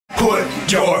Put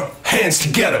your hands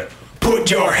together. Put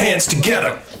your hands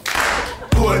together.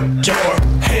 Put your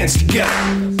hands together.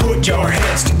 Put your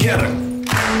hands together.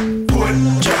 Put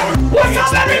your What's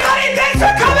up, everybody? Thanks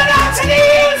for coming out to the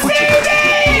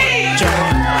UCB! Put your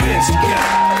hands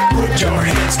together. Put your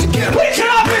hands together. Please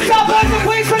turn off your cell phones and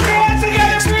please put your hands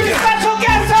together for your special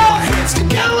guest host,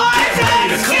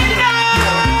 Eliza Skinner!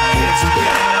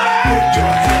 Put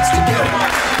your hands together.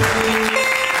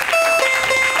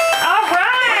 All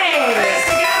right.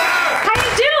 How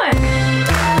you doing?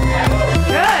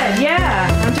 Good. Yeah,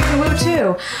 I'm doing woo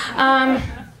too.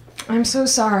 I'm so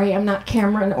sorry. I'm not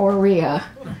Cameron or Rhea.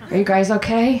 Are you guys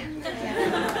okay?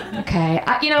 Okay.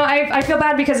 I feel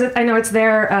bad because I know it's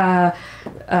their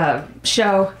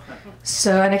show.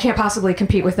 So, and I can't possibly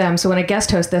compete with them. So when I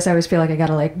guest host this, I always feel like I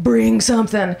gotta bring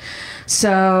something.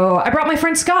 So I brought my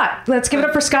friend Scott. Let's give it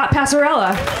up for Scott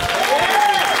Passarella.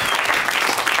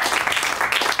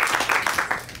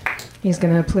 He's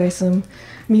gonna play some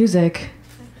music.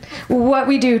 What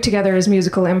we do together is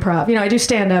musical improv. I do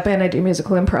stand up and I do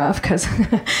musical improv because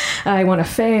I want to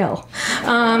fail.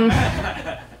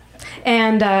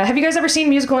 And have you guys ever seen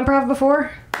musical improv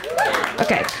before?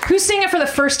 Okay, who's seeing it for the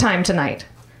first time tonight?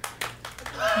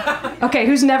 Okay,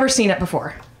 who's never seen it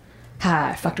before?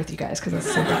 I fucked with you guys because that's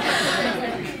the same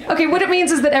thing. Okay, what it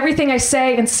means is that everything I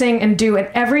say and sing and do and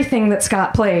everything that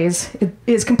Scott plays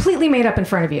is completely made up in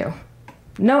front of you.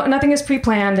 No, nothing is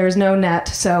pre-planned. There's no net,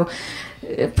 so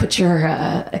put your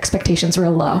expectations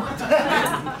real low.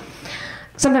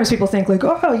 Sometimes people think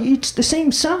it's the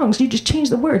same songs. You just change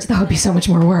the words. That would be so much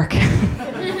more work.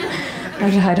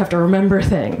 I'd have to remember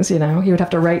things. He would have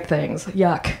to write things.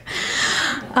 Yuck.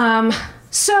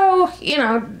 So,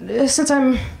 since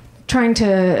I'm trying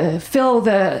to fill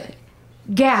the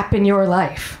gap in your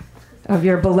life of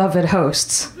your beloved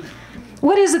hosts,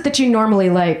 what is it that you normally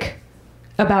like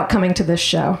about coming to this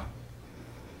show?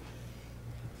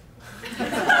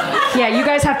 Yeah, you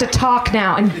guys have to talk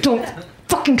now and don't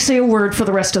fucking say a word for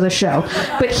the rest of the show.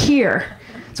 But here.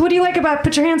 So what do you like about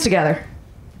Put Your Hands Together?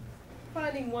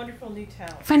 Finding wonderful new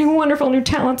talent. Finding wonderful new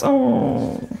talents.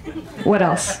 Oh. What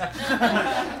else?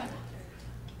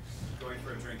 Going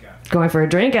for a drink after. Going for a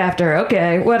drink after.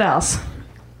 Okay. What else? I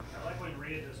like when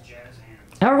Rhea does jazz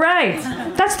hands. All right.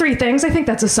 That's 3 things. I think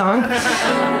that's a song.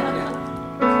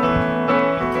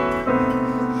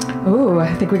 Ooh,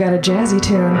 I think we got a jazzy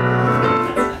tune.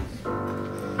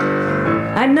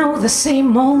 I know the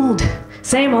same old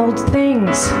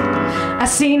things. I've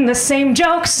seen the same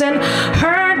jokes and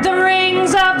heard the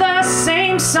rings of the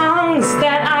same songs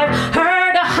that I've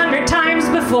heard 100 times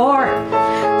before,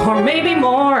 or maybe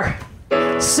more.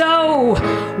 So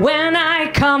when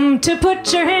I come to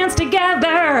put your hands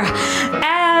together,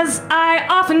 as I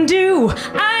often do,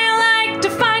 I like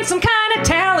to find some kind of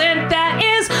talent that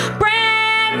is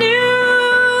brand new.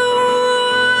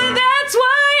 That's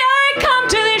why I come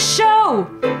to this show.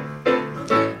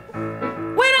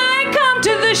 When I come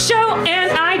to the show,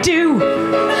 and I do.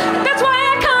 That's why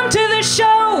I come to the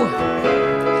show.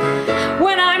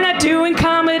 When I'm not doing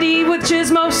comedy, which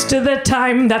is most of the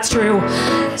time, that's true.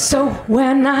 So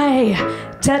when I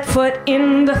set foot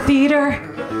in the theater,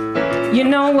 you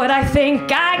know what I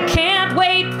think? I can't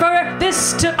wait for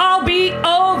this to all be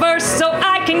over so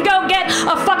I can go get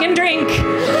a fucking drink.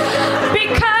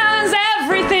 Because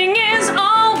everything is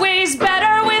always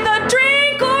better with a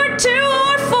drink or 2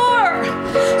 or 4.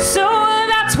 So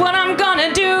that's what I'm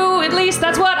gonna do. At least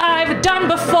that's what I've done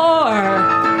before.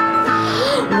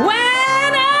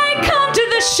 When I come to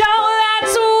the show,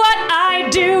 that's what I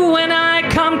do. When I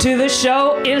come to the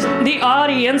show, is the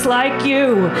audience like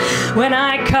you? When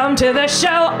I come to the show,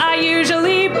 I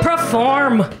usually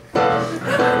perform.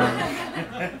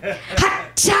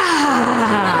 Ha-cha!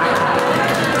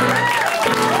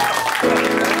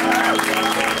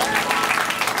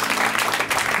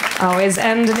 Always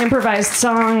end an improvised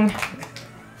song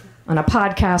on a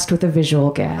podcast with a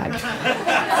visual gag.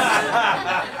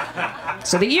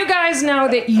 So that you guys know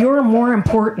that you're more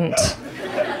important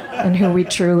than who we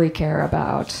truly care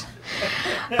about.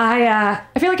 I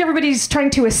feel like everybody's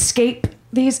trying to escape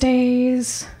these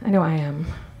days. I know I am.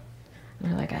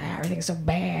 They're like, everything's so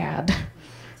bad.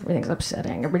 Everything's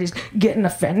upsetting. Everybody's getting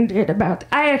offended about...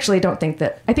 I actually don't think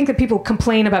that... I think that people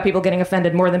complain about people getting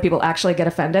offended more than people actually get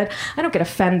offended. I don't get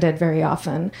offended very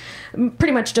often.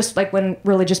 Pretty much just like when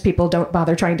religious people don't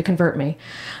bother trying to convert me.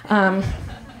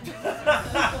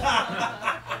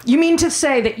 You mean to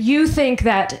say that you think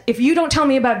that if you don't tell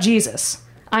me about Jesus,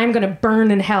 I'm going to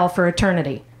burn in hell for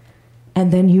eternity,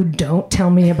 and then you don't tell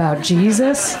me about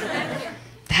Jesus?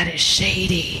 That is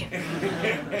shady.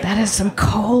 That is some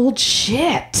cold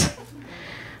shit.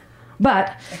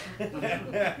 But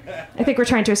I think we're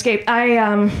trying to escape.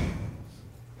 When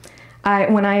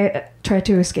I try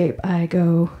to escape, I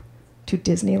go to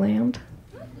Disneyland.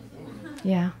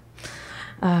 Yeah.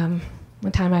 One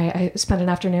time I spent an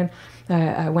afternoon,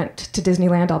 I went to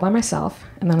Disneyland all by myself,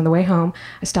 and then on the way home,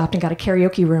 I stopped and got a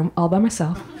karaoke room all by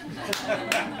myself.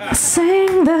 I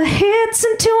sang the hits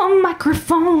into a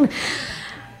microphone.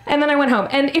 And then I went home.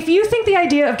 And if you think the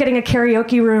idea of getting a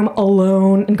karaoke room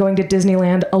alone and going to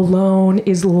Disneyland alone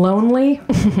is lonely,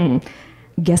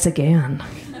 guess again.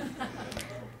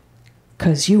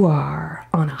 Because you are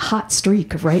on a hot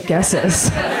streak of right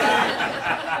guesses.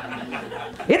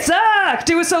 It sucked.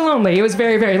 It was so lonely. It was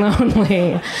very, very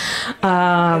lonely.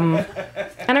 And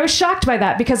I was shocked by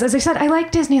that because, as I said, I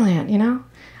like Disneyland, you know?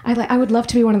 I would love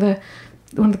to be one of the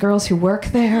girls who work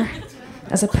there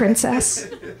as a princess,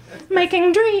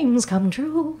 making dreams come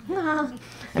true. Ah.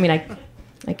 I mean,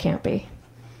 I can't be.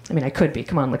 I mean, I could be.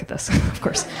 Come on, look at this, of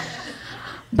course.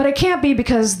 But I can't be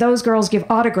because those girls give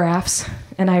autographs,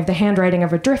 and I have the handwriting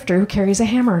of a drifter who carries a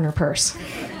hammer in her purse.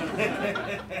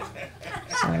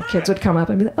 So kids would come up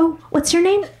and be like, "Oh, what's your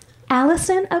name?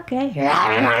 Allison? Okay.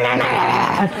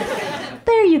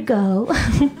 There you go.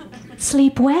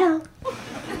 Sleep well.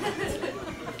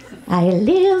 I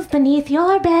live beneath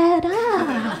your bed."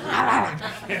 Ah.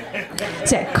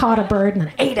 So I caught a bird and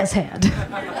then ate his head.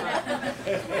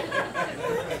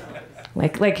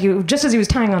 Like you, just as he was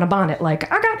tying on a bonnet, like,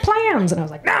 "I got plans," and I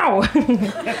was like, "No."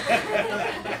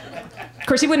 Of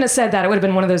course, he wouldn't have said that. It would have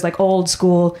been one of those like old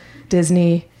school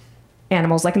Disney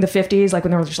animals, like in the 50s, like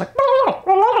when they were just like,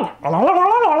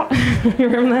 you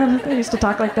remember that? They used to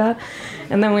talk like that.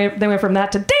 And then they went from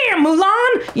that to, "Damn,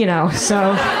 Mulan," you know,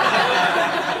 so.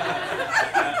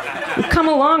 We've come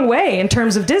a long way in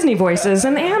terms of Disney voices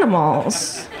and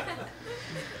animals.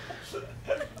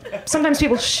 Sometimes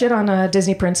people shit on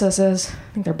Disney princesses.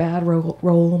 I think they're bad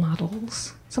role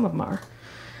models. Some of them are.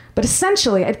 But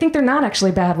essentially, I think they're not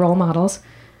actually bad role models,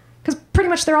 because pretty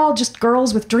much they're all just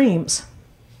girls with dreams.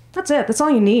 That's it. That's all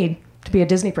you need to be a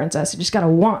Disney princess. You just gotta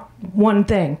want one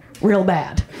thing real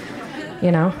bad.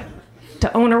 You know?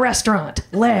 To own a restaurant,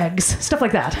 legs, stuff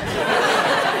like that.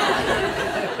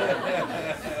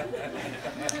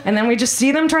 And then we just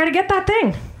see them try to get that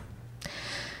thing.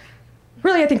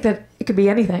 Really, I think that it could be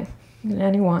anything.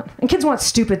 Anyone. And kids want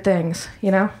stupid things,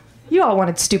 you know? You all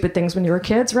wanted stupid things when you were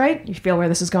kids, right? You feel where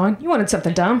this is going? You wanted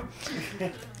something dumb.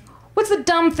 What's the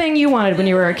dumb thing you wanted when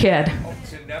you were a kid? Oh,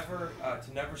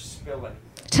 to never spill it.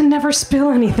 To never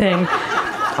spill anything.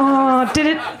 Oh,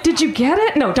 did you get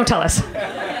it? No, don't tell us.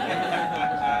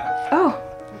 Oh.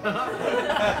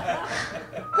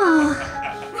 Oh.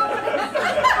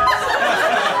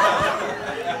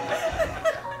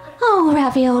 Oh,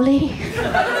 ravioli.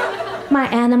 My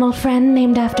animal friend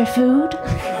named after food.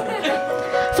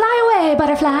 Fly away,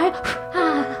 butterfly.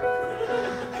 Ah.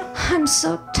 I'm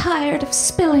so tired of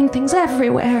spilling things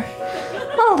everywhere.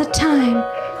 All the time.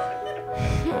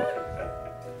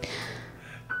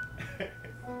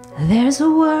 There's a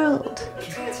world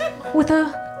with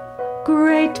a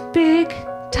great big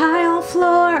tile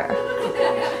floor.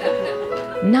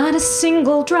 Not a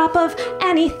single drop of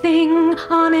anything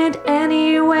on it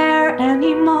anywhere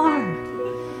anymore.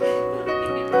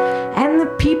 And the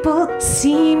people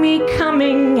see me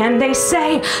coming and they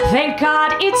say, "Thank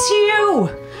God it's you.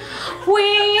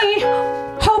 We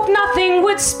hope nothing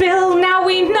would spill. Now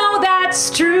we know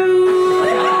that's true."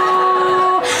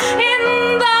 In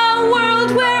the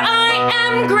world where I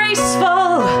am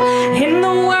graceful, in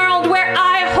the world where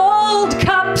I hold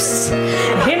cups,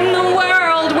 in the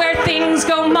world where things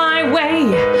go my way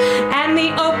and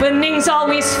the opening's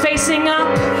always facing up,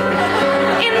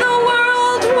 in the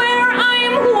world where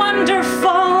I'm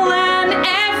wonderful and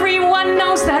everyone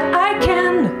knows that I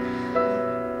can,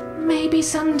 maybe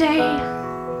someday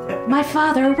my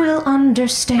father will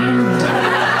understand.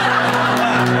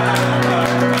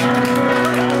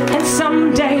 And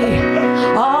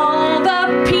someday all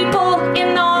the people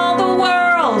in all the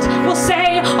world will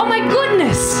say, "Oh my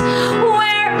goodness,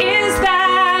 where is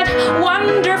that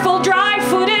wonderful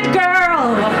dry-footed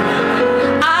girl?"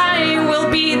 I will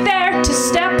be there to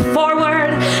step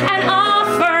forward and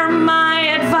offer my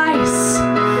advice.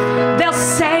 They'll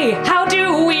say, "How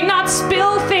do we not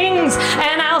spill things?"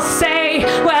 And I'll say,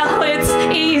 "Well, it's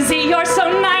easy, you're so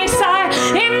nice.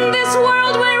 In this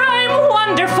world where I'm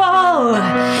wonderful,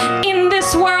 in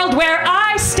this world where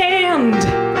I stand,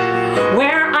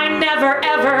 where I never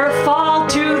ever fall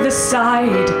to the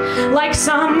side like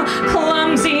some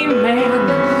clumsy man,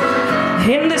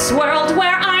 in this world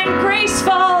where I'm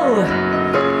graceful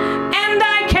and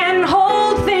I can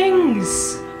hold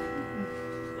things,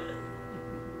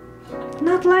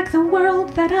 not not like the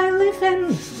world that I live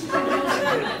in,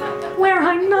 where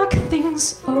I knock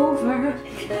things over.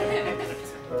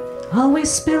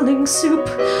 Always spilling soup,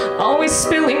 always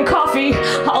spilling coffee,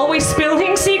 always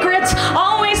spilling secrets,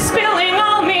 always spilling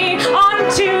all me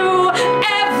onto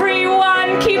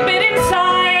everyone. Keep it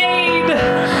inside.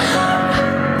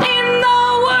 In the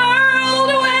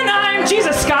world when I'm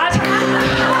Jesus Scott,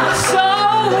 so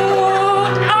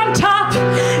on top.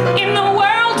 In the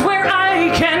world where I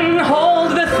can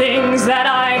hold the things that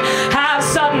I have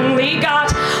suddenly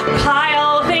got,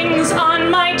 pile things on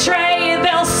my tray,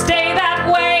 they'll stay that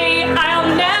way.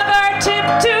 I'll never tip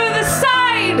to the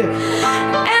side.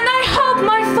 And I hope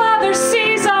my father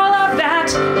sees all of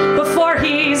that before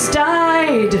he's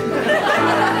died.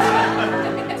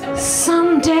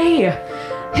 Someday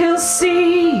he'll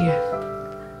see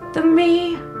the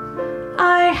me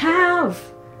I have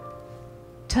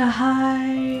to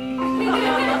hide.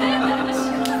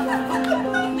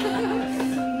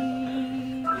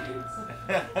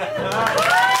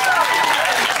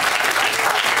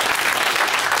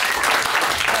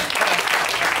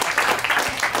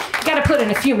 Gotta put in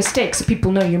a few mistakes so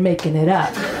people know you're making it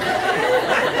up.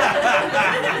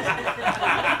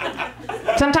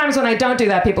 Sometimes when I don't do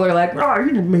that, people are like, "Oh, you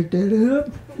didn't make that up.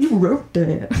 You wrote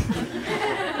that."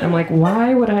 I'm like,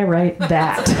 why would I write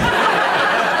that?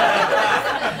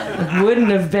 It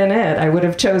wouldn't have been it. I would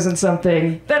have chosen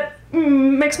something that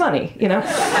makes money, you know?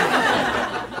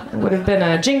 It would have been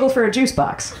a jingle for a juice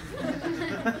box.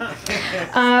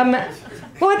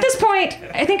 Well, at this point,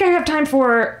 I think I have time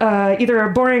for either a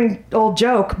boring old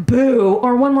joke, boo,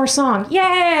 or one more song,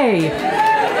 yay!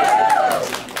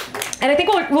 And I think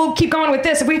we'll keep going with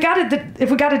this. If we got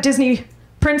a Disney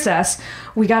princess,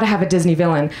 we got to have a Disney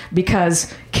villain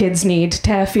because kids need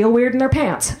to feel weird in their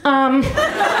pants. Because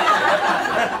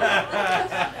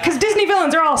Disney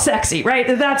villains are all sexy, right?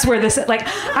 That's where this, like,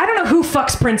 I don't know who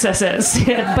fucks princesses,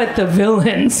 but the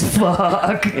villains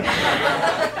fuck.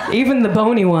 Even the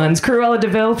bony ones. Cruella de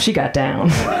Vil, she got down.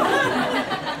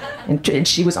 And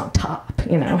she was on top,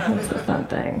 you know? That's the fun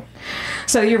thing.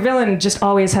 So your villain just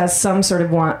always has some sort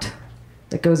of want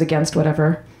that goes against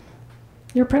whatever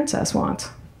your princess wants.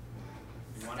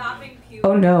 Stopping puberty.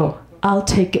 Oh no, I'll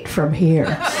take it from here.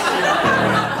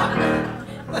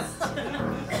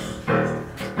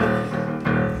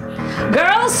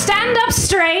 Girls, stand up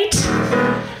straight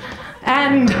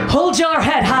and hold your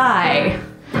head high.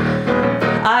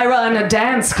 I run a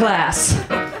dance class,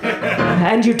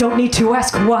 and you don't need to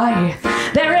ask why.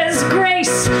 There is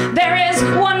grace, there is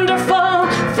wonderful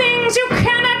things you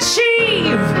can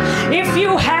achieve if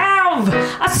you have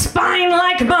a spine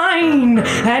like mine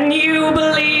and you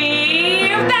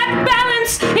believe that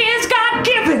balance is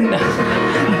God-given.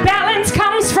 Balance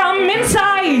comes from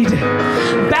inside.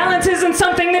 Balance isn't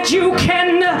something that you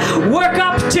can work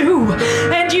up to,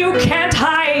 and you can't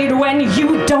hide when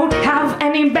you don't have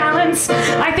any balance.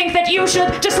 I think that you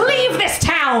should just leave this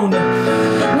town.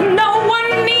 No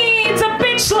one needs a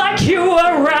bitch like you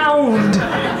around.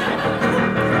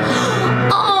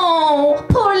 Oh,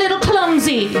 poor little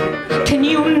clumsy. Can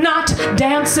you not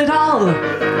dance at all?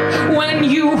 When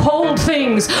you hold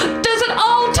things, does it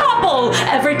all topple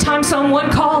every time someone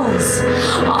calls?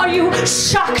 Are you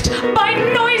shocked by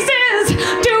noises?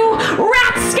 Do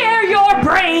rats scare your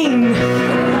brain?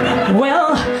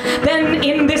 Well, then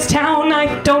in this town,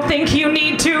 I don't think you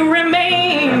need to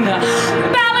remain.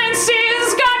 Balance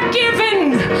is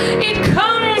God-given. It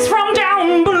comes from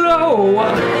down below.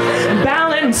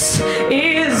 Balance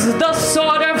is the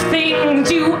sort of thing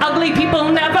you ugly people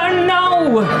never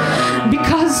know.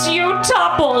 Because you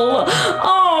topple.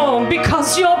 Oh,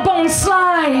 because your bones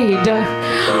slide.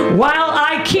 While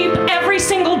I keep every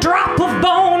single drop of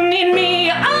bone in me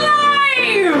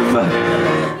alive.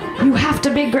 You have to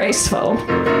be graceful.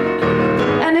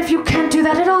 And if you can't do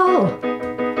that at all,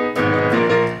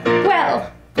 well,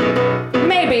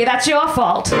 maybe that's your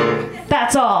fault.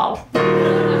 That's all.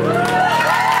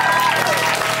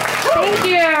 Thank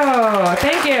you.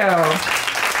 Thank you.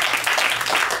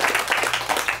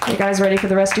 You guys ready for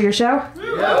the rest of your show?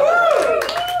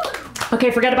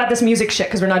 Okay, forget about this music shit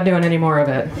because we're not doing any more of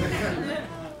it.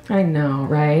 I know,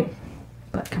 right?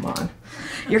 But come on.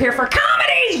 You're here for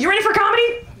comedy! You ready for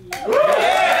comedy?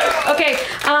 Okay,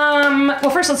 well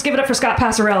first let's give it up for Scott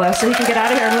Passarella so he can get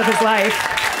out of here and live his life.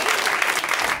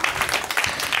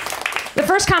 The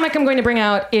first comic I'm going to bring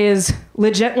out is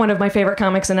legit one of my favorite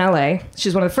comics in LA.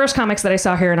 She's one of the first comics that I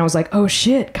saw here and I was like, oh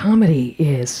shit, comedy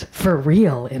is for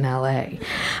real in LA.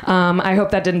 I hope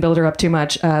that didn't build her up too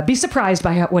much. Be surprised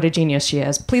by what a genius she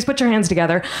is. Please put your hands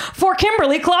together for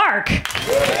Kimberly Clark.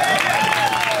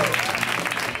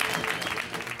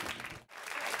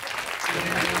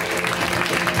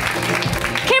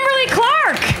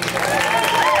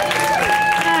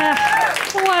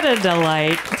 a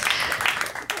delight.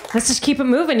 Let's just keep it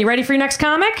moving. You ready for your next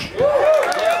comic?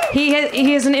 He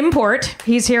is an import.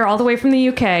 He's here all the way from the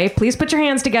UK. Please put your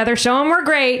hands together. Show him we're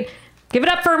great. Give it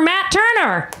up for Matt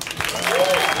Turner.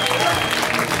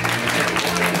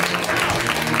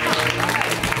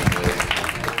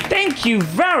 Thank you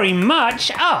very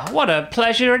much. Oh, what a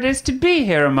pleasure it is to be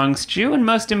here amongst you, and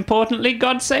most importantly,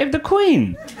 God save the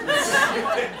Queen.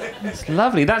 It's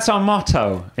lovely. That's our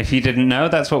motto. If you didn't know,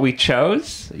 that's what we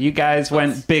chose. You guys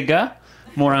went bigger,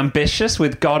 more ambitious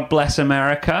with God Bless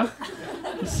America.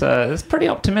 It's pretty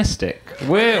optimistic.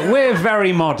 We're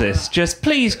very modest. Just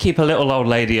please keep a little old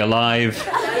lady alive.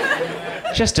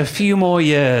 Just a few more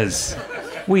years.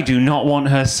 We do not want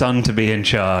her son to be in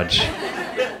charge.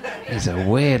 He's a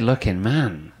weird-looking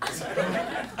man.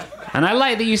 And I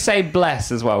like that you say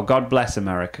bless as well. God bless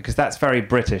America, because that's very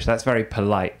British. That's very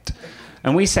polite.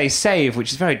 And we say save,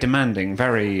 which is very demanding,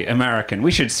 very American.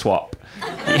 We should swap.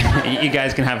 You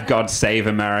guys can have God save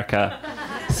America.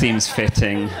 Seems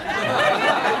fitting.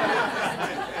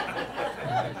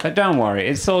 But don't worry,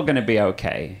 it's all going to be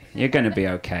okay. You're going to be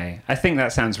okay. I think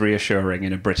that sounds reassuring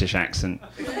in a British accent.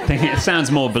 I think it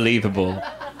sounds more believable.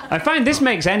 I find this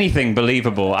makes anything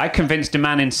believable. I convinced a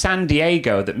man in San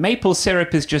Diego that maple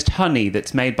syrup is just honey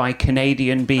that's made by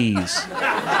Canadian bees.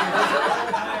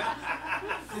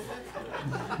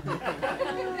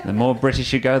 The more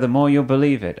British you go, the more you'll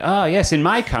believe it. Ah, yes, in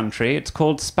my country, it's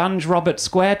called Sponge Robert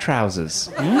Square Trousers.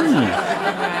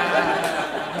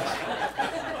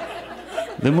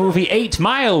 The movie 8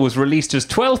 Mile was released as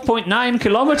 12.9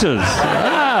 kilometers.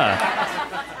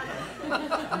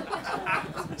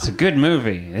 It's a good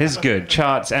movie. It is good.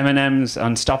 Charts Eminem's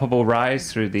unstoppable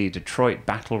rise through the Detroit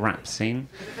battle rap scene.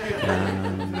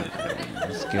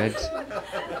 It's good.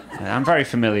 I'm very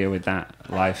familiar with that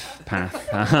life path.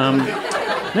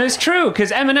 No, it's true, because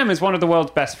Eminem is one of the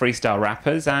world's best freestyle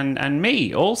rappers, and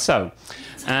me also.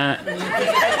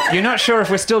 You're not sure if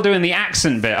we're still doing the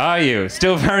accent bit, are you?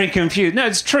 Still very confused. No,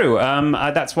 it's true.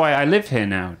 That's why I live here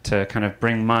now, to kind of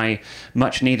bring my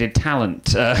much-needed talent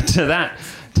to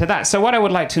that. So what I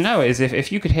would like to know is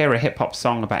if you could hear a hip-hop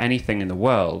song about anything in the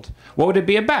world, what would it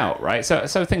be about, right?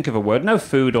 So think of a word. No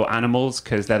food or animals,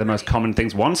 because they're the most common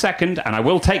things. 1 second, and I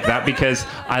will take that because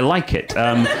I like it.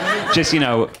 Just,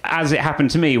 as it happened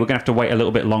to me, we're going to have to wait a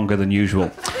little bit longer than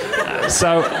usual.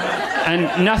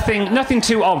 And nothing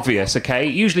too obvious, okay?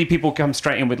 Usually people come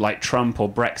straight in with, like, Trump or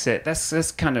Brexit.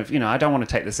 That's kind of, I don't want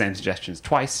to take the same suggestions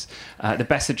twice. The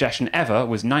best suggestion ever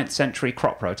was 9th century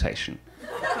crop rotation.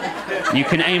 You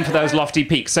can aim for those lofty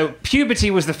peaks. So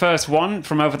puberty was the first one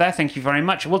from over there. Thank you very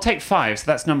much. We'll take 5, so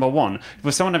that's number 1.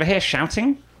 Was someone over here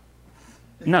shouting?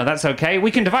 No, that's okay.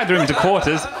 We can divide the room into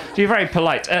quarters. You're very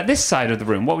polite. This side of the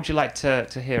room, what would you like to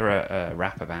hear a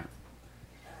rap about?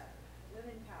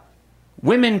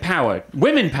 Women power.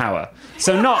 Women power.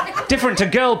 So not different to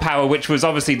girl power, which was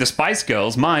obviously the Spice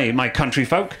Girls, my country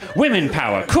folk. Women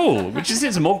power. Cool. Which is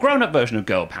a more grown-up version of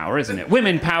girl power, isn't it?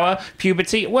 Women power,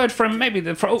 puberty, a word from maybe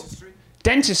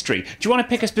dentistry. Do you want to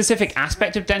pick a specific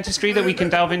aspect of dentistry that we can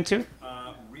delve into?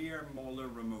 Rear molar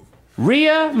removal.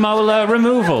 Rear molar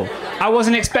removal. I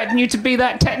wasn't expecting you to be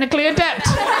that technically adept.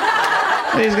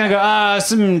 He's going to go,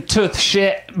 some tooth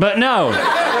shit. But no.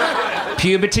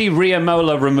 Puberty, rear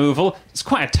molar removal. It's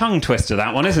quite a tongue twister,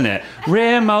 that one, isn't it?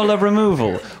 Rear molar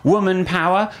removal. Woman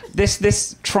power.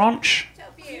 This tranche.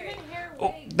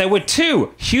 Oh, there were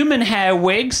 2. Human hair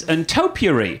wigs and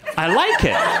topiary. I like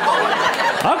it.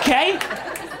 Okay.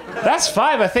 That's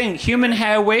 5, I think. Human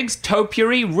hair wigs,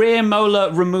 topiary, rear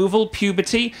molar removal,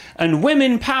 puberty, and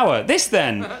women power. This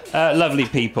then, lovely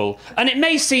people. And it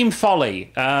may seem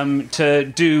folly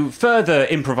to do further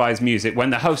improvised music when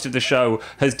the host of the show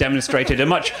has demonstrated a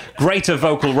much greater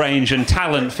vocal range and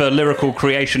talent for lyrical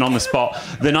creation on the spot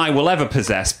than I will ever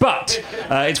possess. But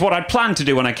it's what I planned to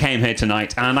do when I came here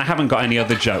tonight, and I haven't got any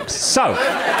other jokes. So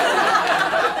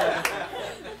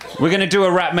we're going to do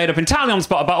a rap made up entirely on the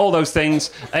spot about all those things.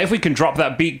 If we can drop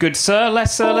that beat, good sir,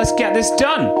 let's get this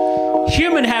done.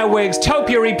 Human hair wigs,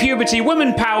 topiary, puberty,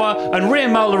 women power, and rear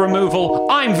molar removal.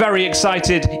 I'm very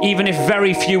excited, even if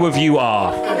very few of you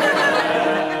are.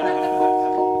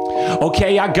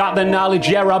 Okay, I got the knowledge,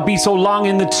 yeah, I be so long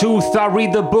in the tooth. I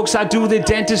read the books, I do the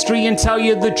dentistry and tell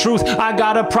you the truth. I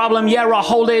got a problem, yeah, I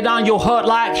hold it on, you'll hurt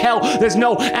like hell. There's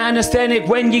no anesthetic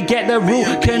when you get the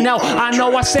root canal. I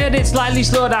know I said it slightly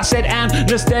slurred, I said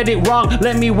anesthetic wrong.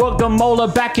 Let me work the molar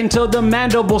back into the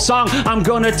mandible song. I'm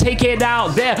gonna take it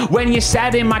out there when you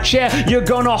sat in my chair. You're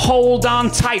gonna hold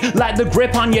on tight like the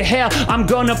grip on your hair. I'm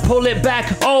gonna pull it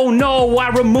back, oh no, I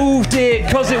removed it,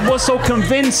 cause it was so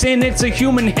convincing. It's a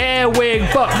human hair wig.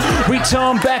 But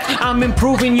return back, I'm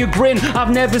improving your grin.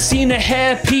 I've never seen a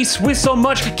hairpiece with so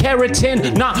much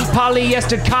keratin. Not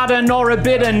polyester cotton or a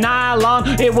bit of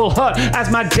nylon. It will hurt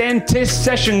as my dentist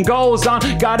session goes on.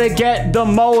 Gotta get the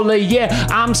molar, yeah,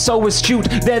 I'm so astute.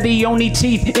 They're the only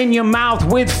teeth in your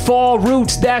mouth with 4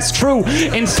 roots, that's true.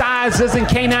 Incisors and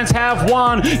canines have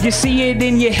one. You see it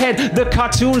in your head. The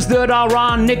cartoons that are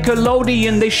on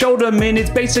Nickelodeon, they show them and it's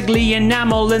basically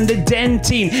enamel and the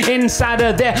dentine inside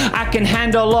of there. I can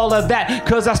handle all of that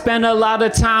cause I spend a lot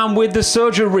of time with the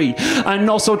surgery and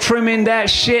also trimming that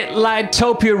shit like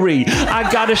topiary.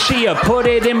 I got a shear, put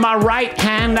it in my right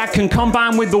hand. I can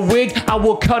combine with the wig. I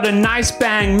will cut a nice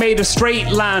bang, made a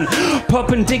straight line,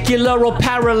 perpendicular or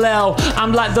parallel.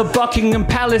 I'm like the Buckingham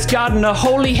Palace gardener.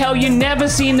 Holy hell, you never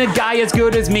seen a guy as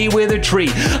good as me with a tree.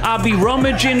 I'll be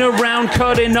rummaging around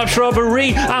cutting up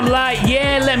shrubbery. I'm like,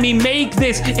 yeah, let me make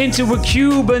this into a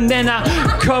cube and then I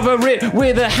cover it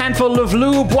with a handful of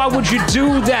lube. Why would you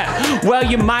do that? Well,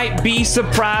 you might be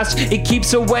surprised. It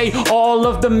keeps away all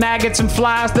of the maggots and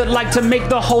flies that like to make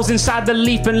the holes inside the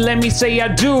leaf. And let me say I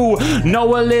do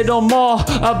know a little more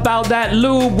about that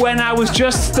lube. When I was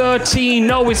just 13,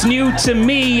 no, it's new to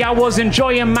me. I was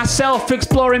enjoying myself,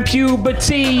 exploring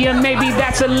puberty, and maybe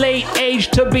that's a late age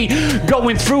to be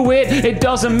going through it. It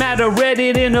doesn't matter, read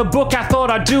it in a book, I thought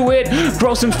I'd do it.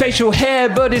 Grow some facial hair,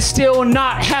 but it's still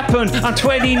not happened. I'm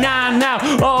 29 now,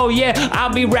 oh yeah,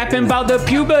 I'll be rapping about the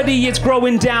puberty. It's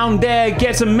growing down there,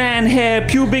 get some man hair,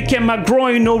 pubic in my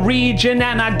groinal region,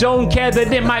 and I don't care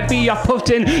that it might be off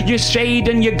putting. You shade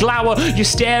and you glower, you're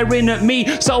staring at me,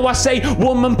 so I say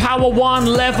woman power 1,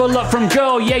 level up from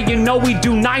girl. Yeah, you know we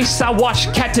do nice. I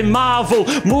watch Captain Marvel,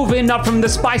 moving up from the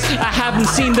spice. I haven't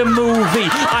seen the movie,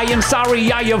 I am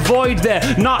sorry, I avoid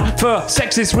that. Not for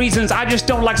sexist reasons, I just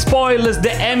don't like spoilers. The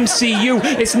MCU,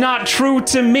 it's not true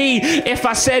to me. If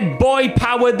I said boy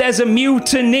power, there's a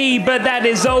mutiny, but that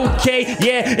is okay.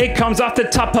 Yeah, it comes off the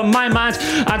top of my mind.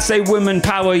 I'd say women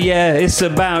power, yeah, it's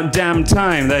about damn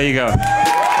time. There you go.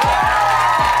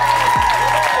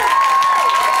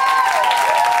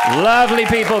 Lovely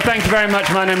people, thank you very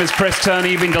much. My name is Chris Turner.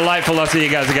 You've been delightful. I'll see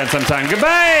you guys again sometime.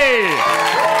 Goodbye!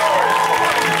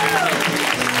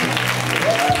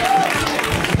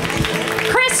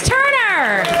 Chris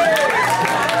Turner!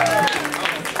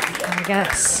 I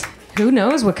guess. Who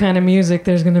knows what kind of music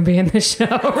there's going to be in this show,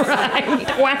 right?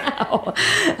 Wow.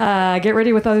 Get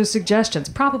ready with those suggestions.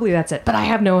 Probably that's it, but I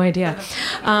have no idea.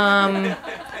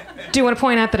 Do you want to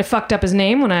point out that I fucked up his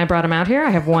name when I brought him out here? I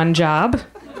have one job.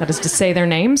 That is to say their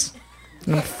names.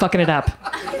 And I'm fucking it up.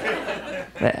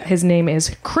 His name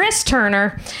is Chris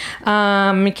Turner.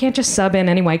 You can't just sub in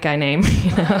any white guy name.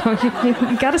 You know, you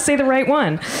got to say the right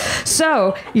one.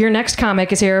 So your next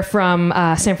comic is here from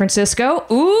San Francisco.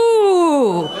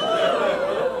 Ooh.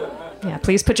 Yeah,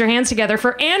 please put your hands together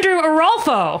for Andrew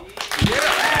Arolfo.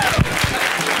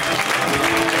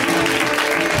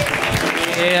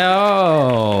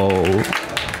 Yo.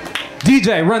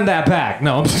 DJ, run that back.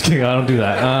 No, I'm just kidding. I don't do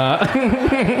that.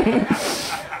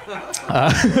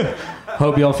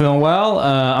 Hope y'all feeling well.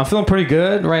 I'm feeling pretty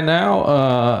good right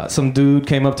now. Some dude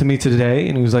came up to me today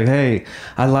and he was like, hey,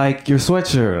 I like your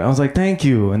sweatshirt. I was like, thank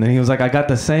you. And then he was like, I got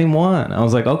the same one. I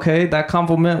was like, okay, that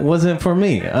compliment wasn't for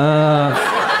me.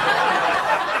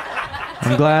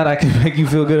 I'm glad I can make you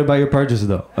feel good about your purchase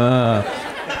though.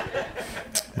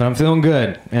 But I'm feeling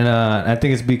good, and I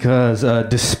think it's because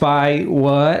despite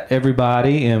what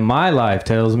everybody in my life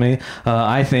tells me,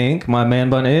 I think my man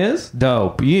bun is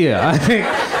dope. Yeah, I think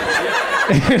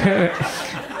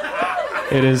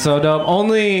it is so dope.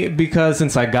 Only because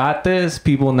since I got this,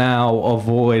 people now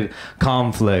avoid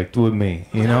conflict with me,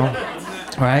 you know?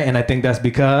 Right? And I think that's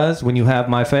because when you have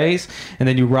my face and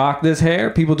then you rock this hair,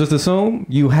 people just assume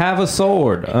you have a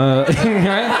sword.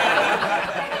 Right?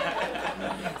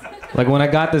 Like when I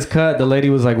got this cut, the lady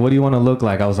was like, what do you want to look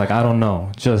like? I was like, I don't know.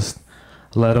 Just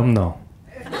let them know.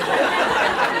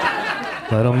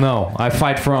 Let them know. I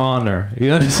fight for honor.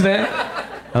 You understand?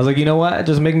 I was like, you know what?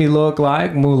 Just make me look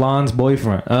like Mulan's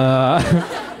boyfriend.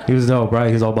 He was dope, right?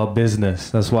 He was all about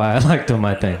business. That's why I liked him,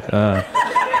 I think.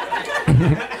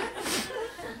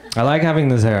 I like having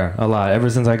this hair a lot. Ever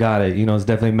since I got it, you know, it's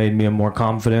definitely made me a more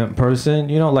confident person.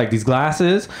 You know, like these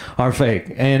glasses are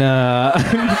fake. And,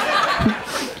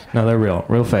 no, they're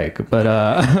real fake. But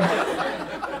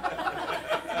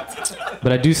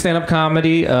but I do stand-up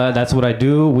comedy. That's what I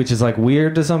do, which is like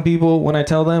weird to some people when I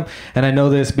tell them. And I know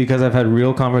this because I've had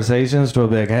real conversations where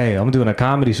they'll be like, hey, I'm doing a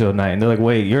comedy show tonight. And they're like,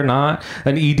 wait, you're not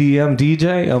an EDM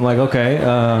DJ? I'm like, okay.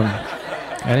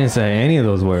 I didn't say any of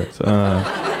those words. They're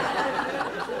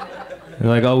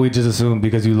like, oh, we just assumed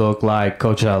because you look like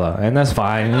Coachella. And that's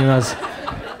fine. You know,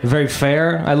 very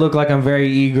fair. I look like I'm very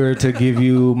eager to give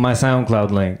you my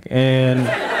SoundCloud link. And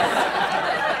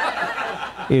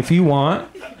if you want,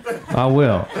 I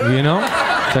will, you know?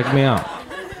 Check me out.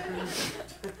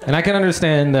 And I can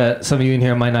understand that some of you in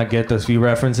here might not get those few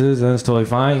references, and that's totally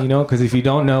fine, you know? Because if you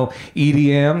don't know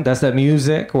EDM, that's that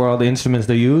music where all the instruments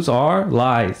they use are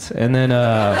lights. And then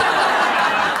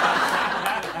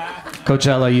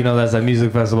Coachella, you know, that's that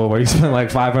music festival where you spend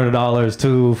like $500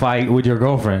 to fight with your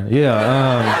girlfriend. Yeah,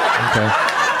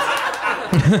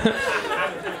 okay.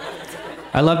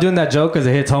 I love doing that joke because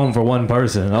it hits home for one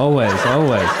person. Always,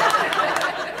 always.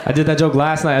 I did that joke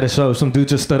last night at a show. Some dude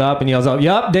just stood up and yells out,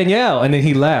 "Yup, Danielle," and then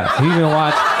he left. He didn't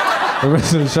watch the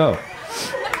rest of the show.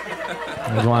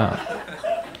 It was wild.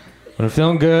 But I'm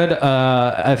feeling good.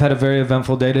 I've had a very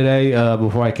eventful day today.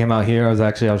 Before I came out here, I was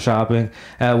actually out shopping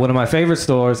at one of my favorite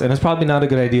stores. And it's probably not a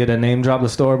good idea to name drop the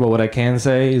store, but what I can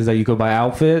say is that you could buy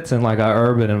outfits in like an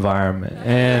urban environment.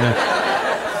 And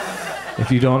if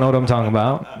you don't know what I'm talking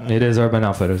about, it is Urban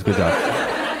Outfitters. Good job.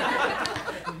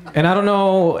 And I don't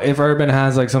know if Urban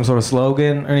has like some sort of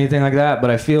slogan or anything like that,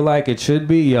 but I feel like it should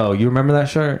be, yo, you remember that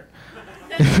shirt?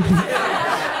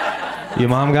 Your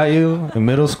mom got you in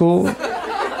middle school?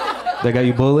 They got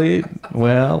you bullied?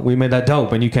 Well, we made that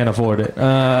dope and you can't afford it.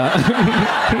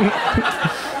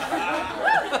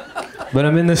 But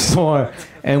I'm in the store,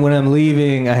 and when I'm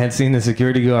leaving, I had seen the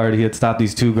security guard. He had stopped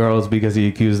these two girls because he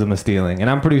accused them of stealing. And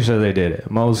I'm pretty sure they did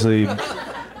it, mostly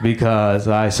because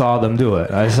I saw them do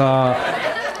it. I saw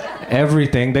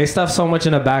everything. They stuffed so much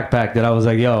in a backpack that I was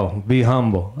like, yo, be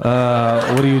humble. What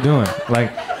are you doing?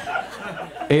 Like,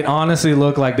 it honestly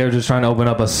looked like they were just trying to open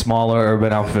up a smaller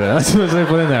Urban Outfit. That's what they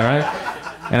put in there, right?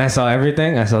 And I saw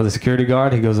everything. I saw the security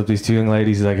guard. He goes up to these two young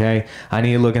ladies. He's like, hey, I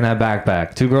need to look in that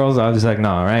backpack. Two girls. I was just like,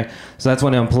 no, right? So that's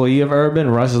when an employee of Urban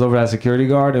rushes over to that security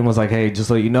guard and was like, hey, just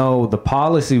let you know, the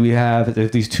policy we have is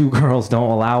if these two girls don't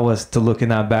allow us to look in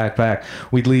that backpack,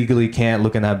 we legally can't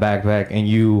look in that backpack, and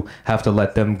you have to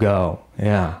let them go.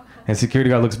 Yeah. And security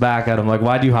guard looks back at him like,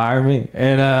 why'd you hire me?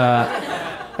 And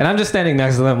I'm just standing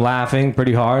next to them laughing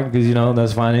pretty hard because, you know,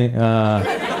 that's funny.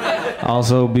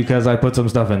 Also because I put some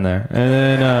stuff in there. And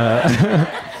then,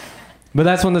 but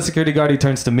that's when the security guard, he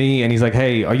turns to me and he's like,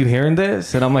 hey, are you hearing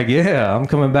this? And I'm like, yeah, I'm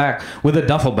coming back with a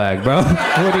duffel bag, bro.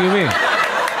 What do you mean?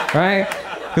 Right?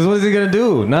 Because what is he going to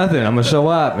do? Nothing. I'm going to show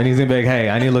up and he's going to be like, hey,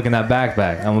 I need to look in that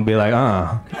backpack. I'm going to be like,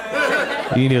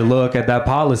 you need to look at that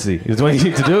policy. It's what you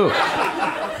need to do.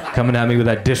 Coming at me with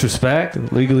that disrespect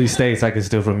legally states I can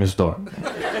steal from your store.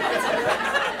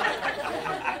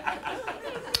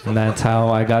 And that's how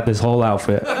I got this whole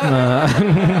outfit.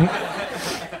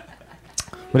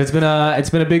 But it's been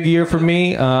a big year for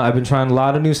me. I've been trying a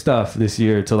lot of new stuff this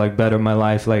year to like better my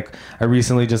life. Like I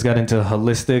recently just got into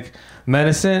holistic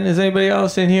medicine. Is anybody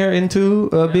else in here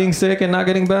into being sick and not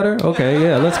getting better? Okay,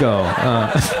 yeah, let's go.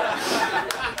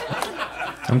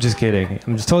 I'm just kidding.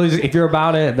 I'm just totally. If you're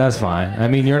about it, that's fine. I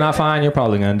mean, you're not fine. You're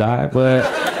probably gonna die, but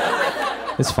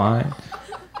it's fine.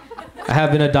 I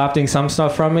have been adopting some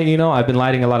stuff from it, you know. I've been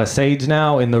lighting a lot of sage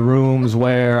now in the rooms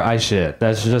where I shit.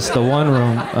 That's just the one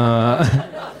room. But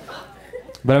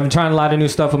I've been trying a lot of new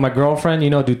stuff with my girlfriend, you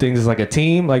know, do things as like a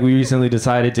team. Like we recently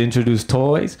decided to introduce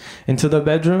toys into the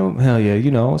bedroom. Hell yeah,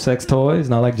 you know, sex toys,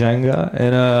 not like Jenga.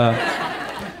 And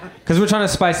because we're trying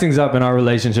to spice things up in our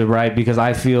relationship, right? Because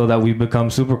I feel that we've become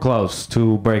super close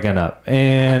to breaking up.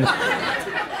 And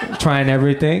trying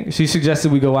everything. She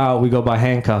suggested we go out, we go buy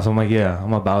handcuffs. I'm like, yeah,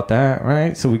 I'm about that,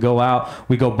 right? So we go out,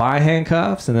 we go buy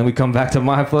handcuffs, and then we come back to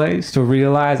my place to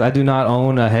realize I do not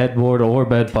own a headboard or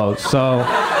bedpost. So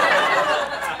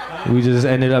we just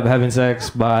ended up having sex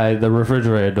by the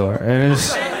refrigerator door. And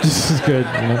it's just as good,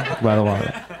 you know, by the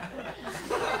water.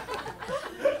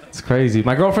 It's crazy.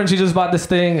 My girlfriend, she just bought this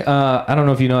thing. I don't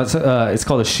know if you know, it's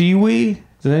called a Shewee.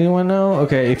 Does anyone know?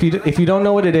 Okay, if you don't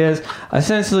know what it is,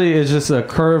 essentially it's just a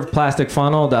curved plastic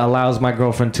funnel that allows my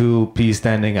girlfriend to pee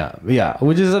standing up. Yeah,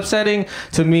 which is upsetting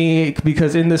to me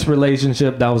because in this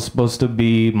relationship that was supposed to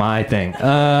be my thing.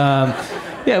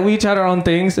 Yeah, we each had our own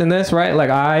things in this, right?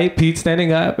 Like I peed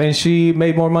standing up and she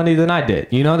made more money than I did.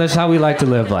 You know, that's how we like to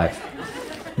live life.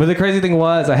 But the crazy thing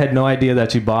was, I had no idea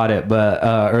that she bought it. But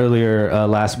earlier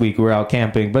last week we were out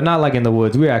camping, but not like in the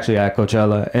woods. We were actually at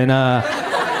Coachella, and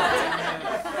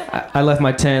I left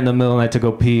my tent in the middle of the night to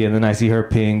go pee, and then I see her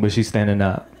peeing, but she's standing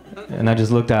up. And I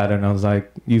just looked at her, and I was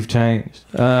like, you've changed.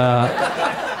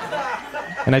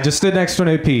 And I just stood next to her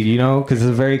and I peed, you know, because it's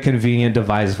a very convenient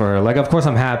device for her. Like, of course,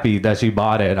 I'm happy that she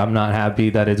bought it. I'm not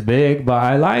happy that it's big, but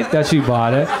I like that she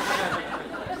bought it.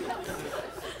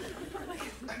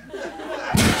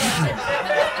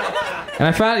 And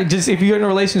I found just if you're in a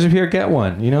relationship here, get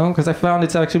one, you know, because I found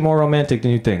it's actually more romantic than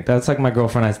you think. That's like my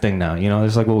girlfriend and I's thing now, you know.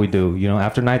 It's like what we do, you know.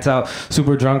 After nights out,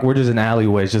 super drunk, we're just in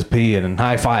alleyways, just peeing and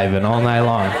high fiving all night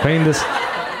long, painting this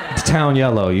town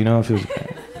yellow, you know.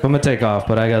 I'm gonna take off,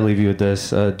 but I gotta leave you with this.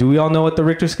 Do we all know what the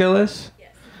Richter scale is?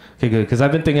 Okay, good, because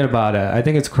I've been thinking about it. I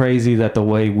think it's crazy that the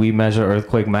way we measure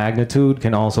earthquake magnitude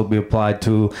can also be applied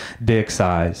to dick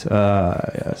size.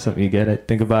 Yeah, so you get it?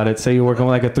 Think about it. Say you're working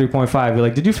with like a 3.5. You're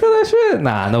like, did you feel that shit?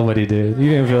 Nah, nobody did. You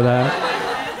didn't feel that.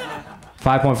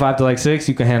 5.5 to like 6,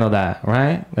 you can handle that,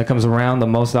 right? That comes around the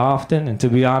most often. And to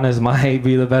be honest, might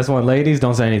be the best one. Ladies,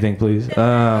 don't say anything, please.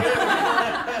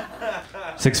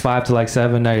 6.5 to like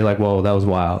 7, now you're like, whoa, that was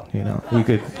wild. You know, we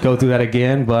could go through that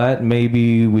again, but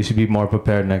maybe we should be more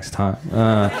prepared next time.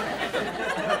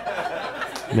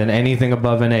 Then anything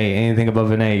above an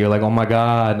 8, you're like, oh my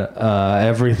God,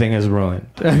 everything is ruined.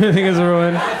 Everything is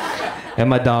ruined. And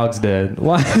my dog's dead.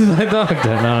 Why is my dog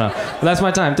dead? No. But that's my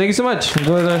time. Thank you so much.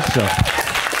 Enjoy the show.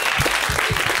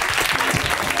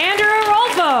 Andrew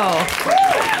Rolfo.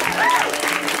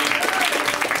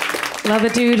 Love a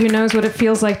dude who knows what it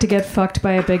feels like to get fucked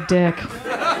by a big dick.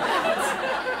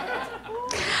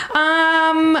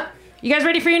 You guys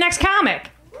ready for your next comic?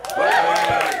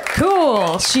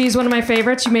 Cool. She's one of my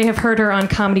favorites. You may have heard her on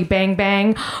Comedy Bang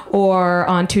Bang or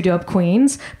on Two Dope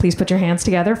Queens. Please put your hands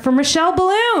together for Michelle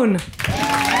Balloon.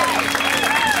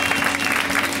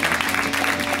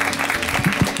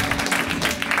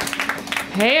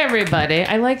 Hey, everybody.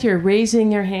 I like your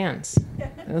raising your hands.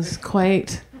 It was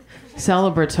quite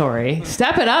celebratory.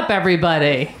 Step it up,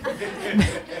 everybody.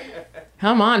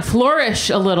 Come on, flourish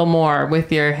a little more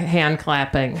with your hand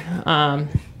clapping. Okay.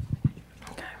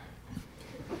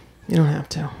 You don't have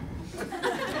to.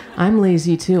 I'm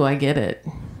lazy too, I get it.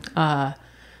 I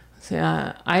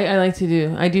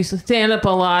do stand up a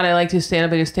lot. I like to stand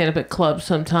up. I do stand up at clubs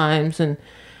sometimes. And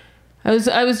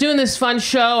I was doing this fun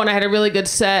show and I had a really good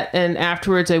set. And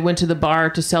afterwards I went to the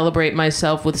bar to celebrate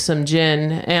myself with some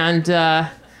gin. And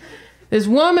this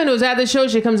woman who was at the show,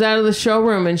 she comes out of the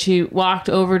showroom and she walked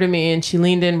over to me and she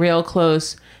leaned in real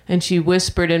close and she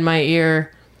whispered in my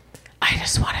ear, I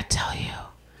just want to tell you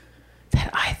that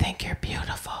I think you're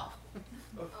beautiful.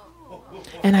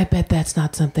 And I bet that's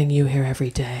not something you hear every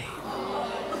day.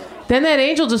 Then that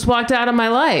angel just walked out of my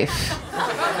life.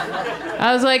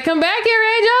 I was like, come back here,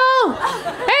 Angel!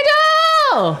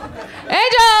 Angel!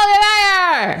 Angel, get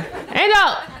out here!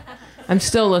 Angel! I'm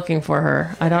still looking for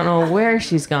her. I don't know where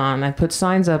she's gone. I put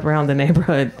signs up around the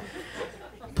neighborhood.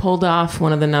 Pulled off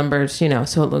one of the numbers, you know,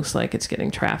 so it looks like it's getting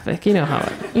traffic. You know how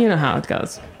it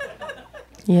goes.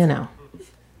 You know.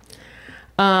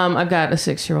 I've got a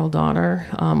 6-year-old daughter.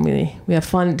 We have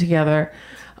fun together.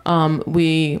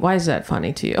 Why is that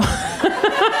funny to you?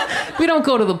 We don't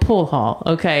go to the pool hall,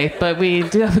 okay? But we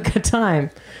do have a good time,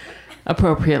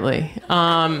 appropriately,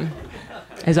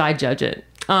 as I judge it.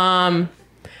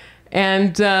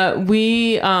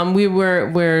 We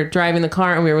were driving the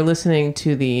car and we were listening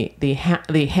to the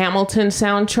Hamilton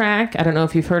soundtrack. I don't know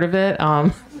if you've heard of it.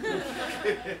 I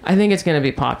think it's going to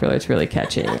be popular. It's really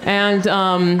catchy. And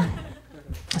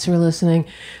so we're listening,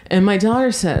 and my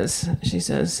daughter says,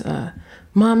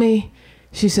 Mommy,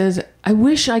 she says, I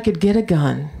wish I could get a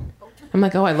gun. I'm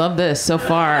like, oh, I love this so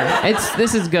far.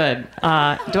 This is good.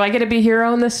 Do I get to be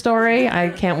hero in this story? I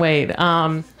can't wait.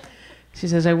 She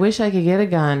says, I wish I could get a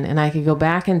gun and I could go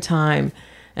back in time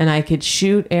and I could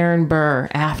shoot Aaron Burr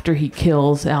after he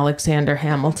kills Alexander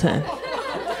Hamilton.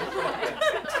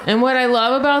 And what I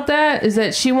love about that is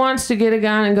that she wants to get a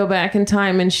gun and go back in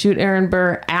time and shoot Aaron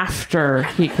Burr after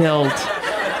he killed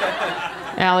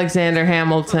Alexander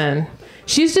Hamilton.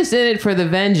 She's just in it for the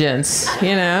vengeance,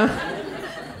 you know?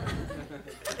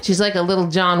 She's like a little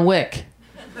John Wick.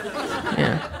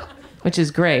 Yeah. Which is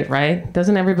great, right?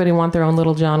 Doesn't everybody want their own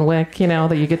little John Wick, you know,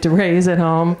 that you get to raise at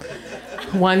home?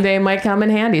 One day might come in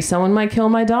handy. Someone might kill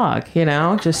my dog, you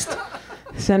know? Just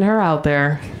send her out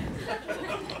there.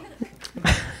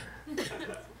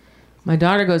 My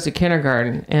daughter goes to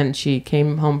kindergarten, and she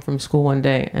came home from school one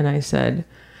day, and I said,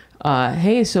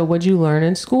 hey, so what'd you learn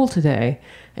in school today?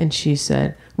 And she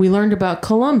said, we learned about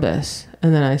Columbus.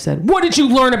 And then I said, what did you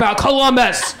learn about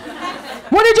Columbus?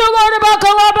 What did you learn about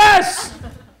Columbus?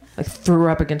 I threw her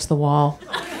up against the wall.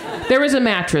 There was a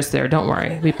mattress there, don't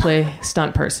worry. We play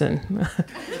stunt person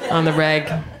on the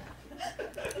reg.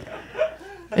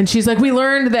 And she's like, we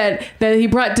learned that he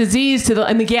brought disease to the...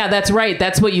 I'm like, yeah, that's right.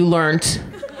 That's what you learned.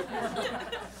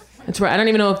 That's right. I don't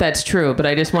even know if that's true, but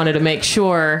I just wanted to make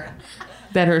sure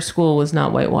that her school was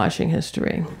not whitewashing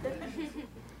history.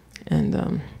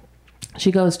 And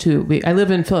she goes to... I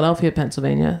live in Philadelphia,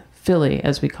 Pennsylvania. Philly,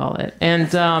 as we call it.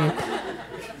 And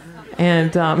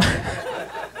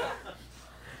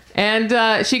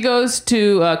And she goes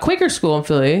to Quaker school in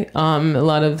Philly. A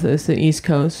lot of this, the East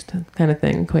Coast kind of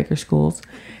thing, Quaker schools.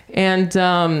 And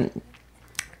so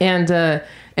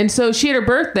she had her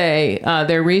birthday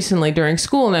there recently during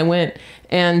school, and I went.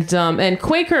 And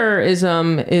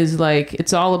Quakerism is like,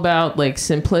 it's all about like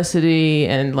simplicity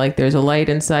and like there's a light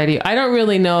inside you. I don't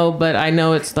really know, but I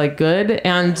know it's like good.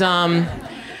 And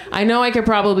I know I could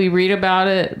probably read about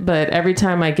it, but every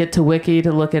time I get to Wiki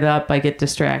to look it up, I get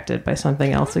distracted by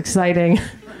something else exciting.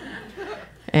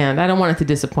 And I don't want it to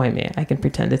disappoint me. I can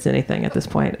pretend it's anything at this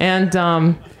point. And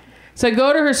so I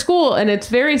go to her school, and it's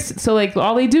very, so like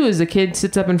all they do is the kid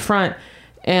sits up in front,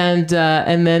 and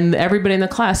then everybody in the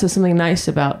class says something nice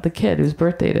about the kid whose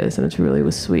birthday it is, and it really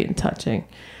was sweet and touching.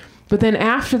 But then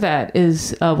after that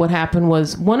is what happened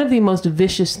was one of the most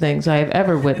vicious things I have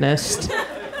ever witnessed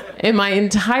in my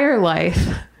entire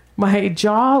life. My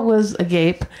jaw was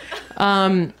agape.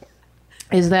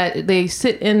 Is that they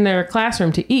sit in their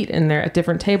classroom to eat in there at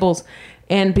different tables,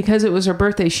 and because it was her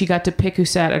birthday, she got to pick who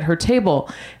sat at her table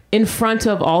in front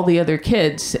of all the other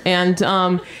kids. And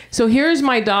so here's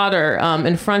my daughter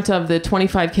in front of the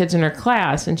 25 kids in her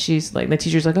class, and she's like, the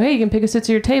teacher's like, oh, hey, you can pick who sits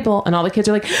at your table, and all the kids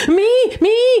are like,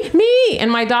 me,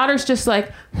 and my daughter's just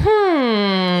like,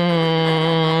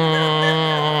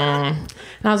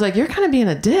 And I was like, you're kind of being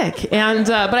a dick. And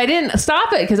but I didn't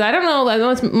stop it because I don't know,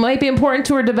 it might be important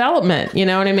to her development. You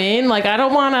know what I mean? Like, I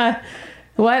don't want to,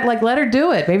 let her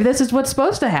do it. Maybe this is what's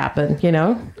supposed to happen, you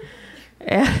know?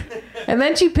 And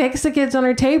then she picks the kids on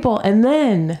her table, and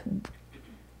then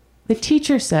the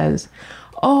teacher says,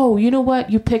 oh, you know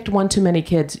what? You picked one too many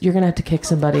kids. You're going to have to kick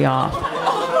somebody off.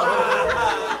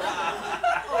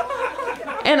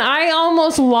 And I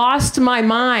almost lost my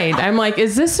mind. I'm like,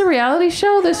 is this a reality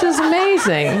show? This is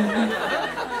amazing.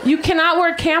 You cannot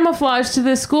wear camouflage to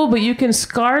this school, but you can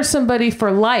scar somebody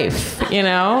for life, you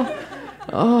know?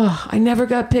 Oh, I never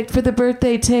got picked for the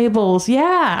birthday tables.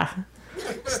 Yeah.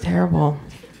 It's terrible.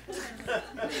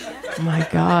 Oh my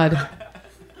God.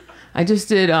 I just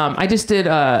did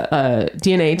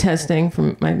DNA testing for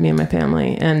me and my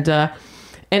family, and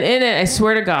in it, I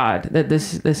swear to God that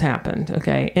this happened.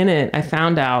 Okay, in it, I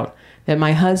found out that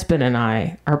my husband and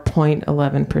I are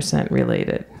 0.11%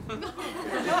 related.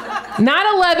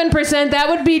 Not 11%. That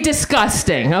would be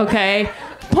disgusting. Okay,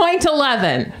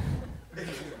 0.11.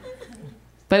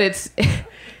 But it's.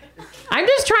 I'm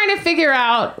just trying to figure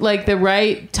out like the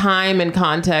right time and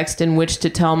context in which to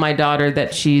tell my daughter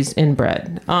that she's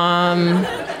inbred.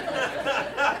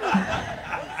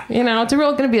 You know, it's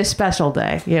going to be a special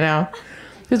day, you know?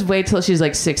 Just wait till she's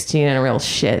like 16 and a real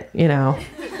shit, you know?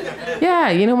 Yeah,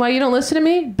 you know why you don't listen to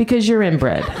me? Because you're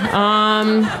inbred.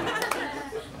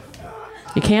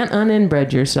 You can't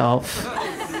uninbred yourself.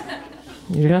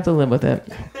 You're going to have to live with it.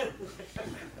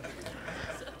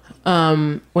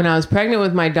 When I was pregnant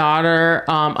with my daughter,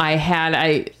 at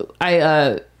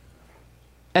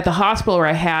the hospital where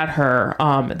I had her,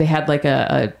 they had like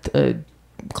a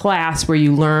class where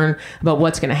you learn about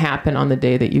what's going to happen on the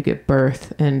day that you give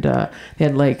birth. And they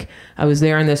had like, I was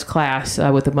there in this class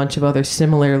with a bunch of other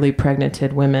similarly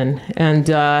pregnanted women. And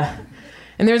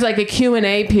there's like a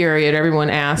Q&A period. Everyone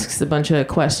asks a bunch of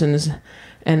questions.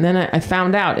 And then I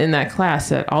found out in that class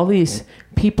that all these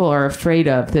people are afraid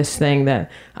of this thing that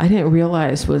I didn't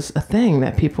realize was a thing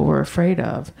that people were afraid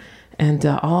of. And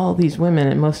all these women,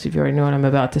 and most of you already know what I'm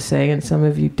about to say, and some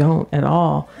of you don't at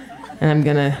all. And I'm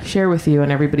going to share with you,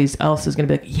 and everybody else is going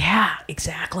to be like, yeah,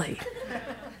 exactly.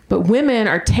 But women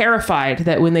are terrified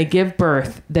that when they give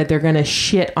birth, that they're going to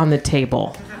shit on the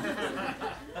table.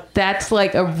 That's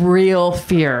like a real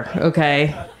fear,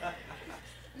 okay?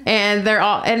 And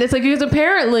it's like, because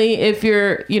apparently if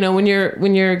you're, you know, when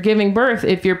you're giving birth,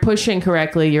 if you're pushing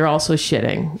correctly, you're also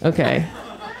shitting. Okay.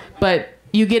 But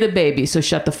you get a baby, so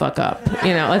shut the fuck up.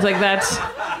 You know, it's like,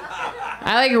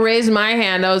 I like raised my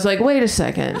hand. I was like, wait a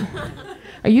second.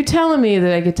 Are you telling me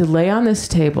that I get to lay on this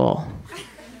table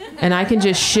and I can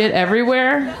just shit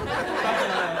everywhere?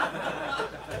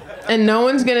 And no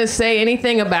one's going to say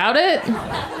anything about it?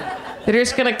 They're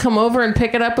just going to come over and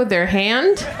pick it up with their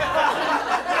hand?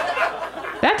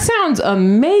 That sounds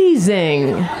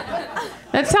amazing.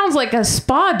 That sounds like a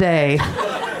spa day.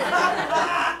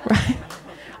 Right?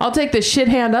 I'll take the shit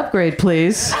hand upgrade,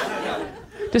 please.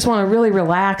 Just want to really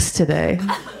relax today.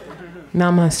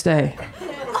 Namaste.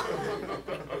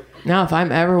 Now, if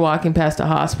I'm ever walking past a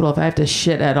hospital, if I have to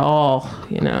shit at all,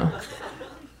 you know,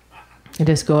 I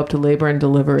just go up to labor and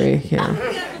delivery, you know.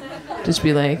 Just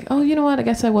be like, oh, you know what? I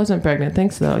guess I wasn't pregnant.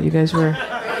 Thanks, though. You guys were...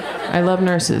 I love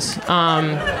nurses.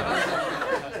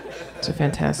 So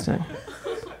fantastic.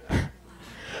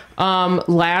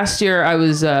 Last year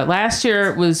was kind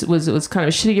of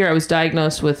a shitty year. I was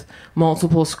diagnosed with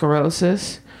multiple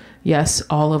sclerosis. Yes,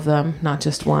 all of them, not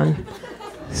just one.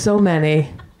 So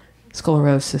many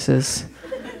sclerosises.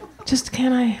 Just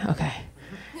can I? Okay.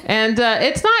 And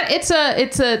there's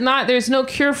no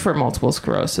cure for multiple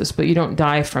sclerosis, but you don't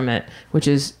die from it, which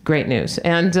is great news.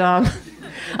 And a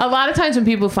lot of times when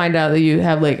people find out that you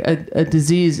have like a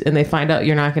disease and they find out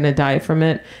you're not going to die from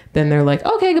it, then they're like,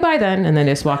 okay, goodbye then. And then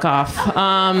they just walk off.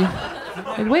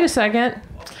 Like, wait a second.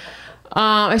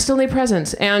 I still need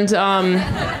presents. And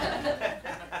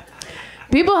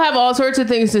people have all sorts of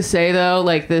things to say, though.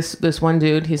 Like this one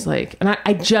dude, he's like, and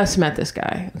I just met this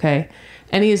guy, okay?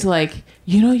 And he's like,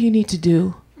 you know what you need to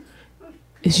do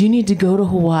is you need to go to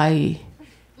Hawaii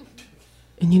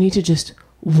and you need to just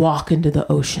walk into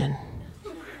the ocean.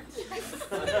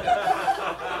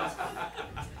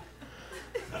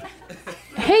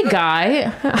 Hey,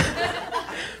 guy.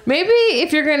 Maybe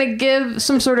if you're going to give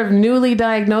some sort of newly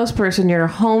diagnosed person your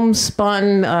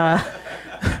homespun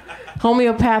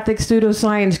homeopathic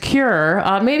pseudoscience cure,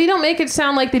 maybe don't make it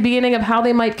sound like the beginning of how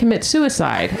they might commit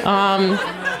suicide.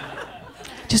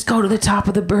 Just go to the top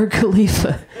of the Burj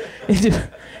Khalifa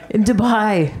in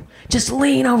Dubai. Just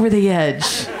lean over the edge.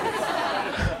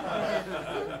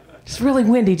 It's really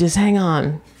windy. Just hang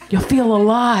on. You'll feel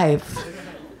alive.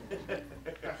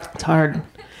 It's hard.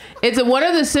 It's one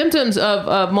of the symptoms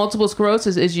of multiple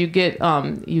sclerosis is you get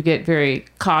very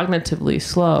cognitively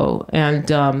slow, and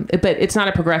but it's not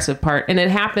a progressive part, and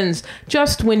it happens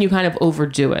just when you kind of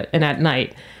overdo it and at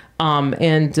night. I'm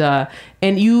a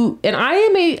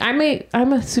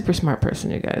super smart person,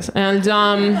 you guys, and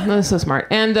I'm so smart.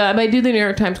 And I do the New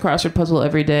York Times crossword puzzle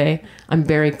every day. I'm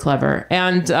very clever,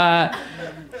 and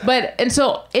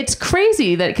so it's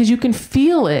crazy that because you can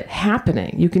feel it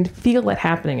happening. You can feel it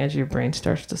happening as your brain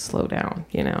starts to slow down.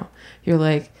 You know, you're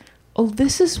like, oh,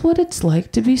 this is what it's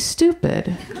like to be stupid.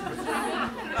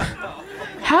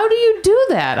 How do you do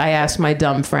that? I ask my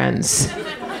dumb friends.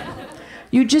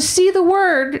 You just see the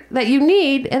word that you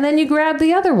need, and then you grab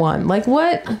the other one. Like,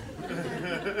 what?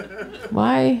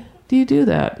 Why do you do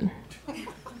that?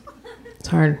 It's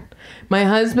hard. My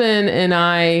husband and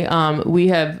I, we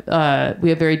have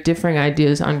very differing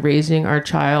ideas on raising our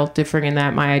child, differing in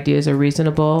that my ideas are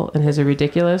reasonable and his are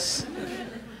ridiculous.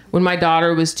 When my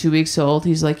daughter was 2 weeks old,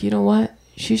 he's like, you know what?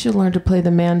 She should learn to play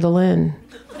the mandolin.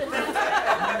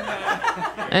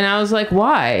 And I was like,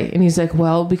 why? And he's like,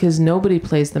 well, because nobody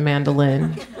plays the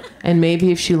mandolin. And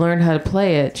maybe if she learned how to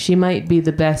play it, she might be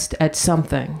the best at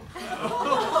something.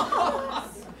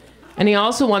 And he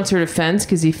also wants her to fence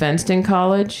because he fenced in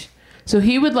college. So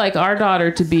he would like our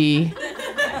daughter to be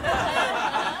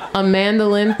a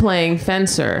mandolin playing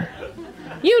fencer.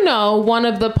 You know, one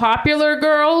of the popular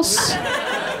girls.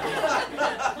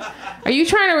 Are you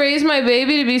trying to raise my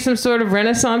baby to be some sort of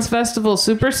Renaissance Festival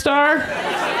superstar?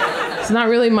 It's not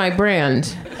really my brand.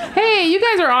 Hey, you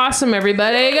guys are awesome,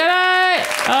 everybody. Good night.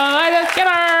 Get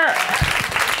her.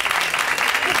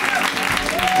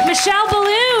 Michelle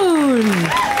Balloon.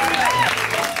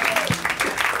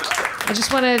 I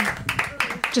just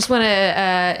want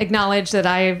to acknowledge that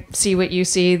I see what you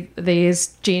see.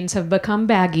 These jeans have become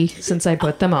baggy since I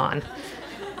put them on.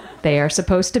 They are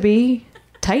supposed to be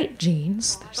tight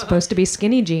jeans. They're supposed to be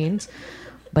skinny jeans,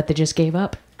 but they just gave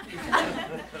up.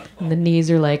 And the knees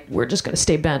are like, we're just going to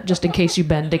stay bent just in case you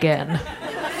bend again.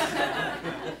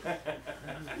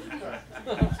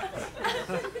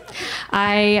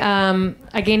 I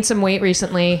gained some weight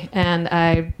recently, and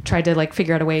I tried to like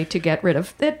figure out a way to get rid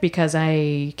of it because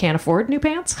I can't afford new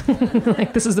pants.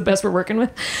 Like, this is the best we're working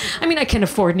with. I mean, I can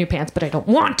afford new pants, but I don't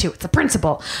want to. It's the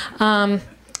principle. So I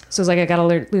was like, I got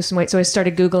to lose some weight. So I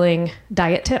started Googling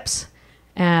diet tips,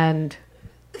 and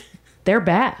they're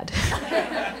bad.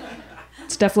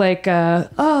 Stuff like,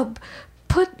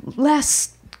 put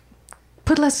less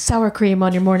sour cream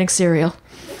on your morning cereal.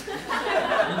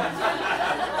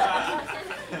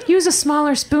 Use a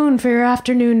smaller spoon for your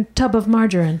afternoon tub of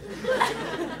margarine.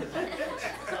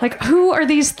 Like, who are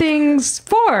these things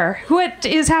for? What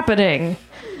is happening?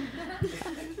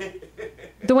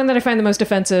 The one that I find the most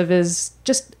offensive is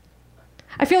just,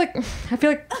 I feel like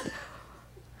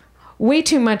way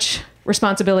too much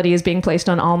responsibility is being placed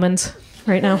on almonds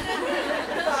right now.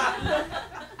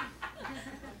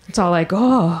 It's all like,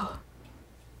 oh,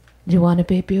 you want to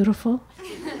be beautiful?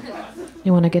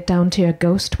 You want to get down to your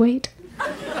ghost weight?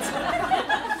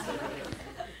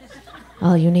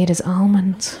 All you need is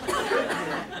almonds.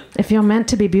 If you're meant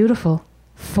to be beautiful,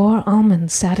 4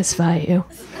 almonds satisfy you.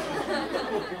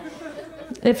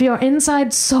 If your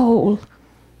inside soul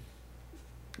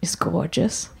is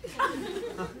gorgeous,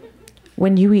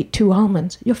 when you eat 2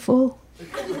 almonds, you're full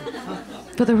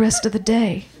for the rest of the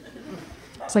day.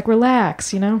 It's like,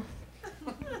 relax, you know?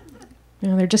 You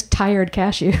know, they're just tired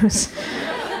cashews.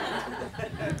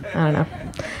 I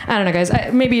don't know, guys.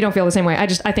 Maybe you don't feel the same way.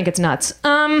 I think it's nuts.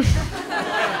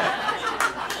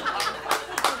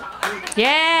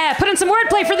 Yeah, put in some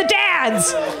wordplay for the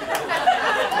dads.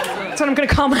 That's what I'm gonna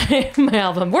call my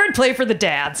album. Wordplay for the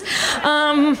dads.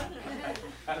 You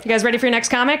guys ready for your next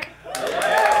comic?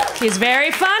 He's very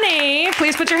funny.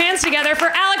 Please put your hands together for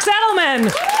Alex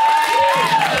Edelman.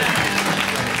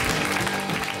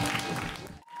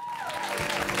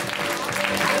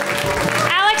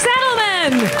 Alex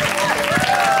Edelman.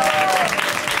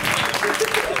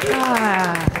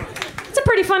 It's a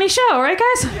pretty funny show, right,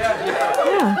 guys?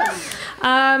 Yeah.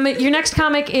 Your next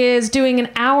comic is doing an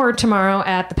hour tomorrow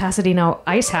at the Pasadena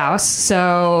Ice House,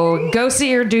 so go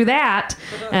see her do that.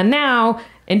 And now,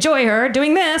 enjoy her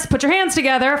doing this. Put your hands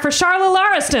together for Charla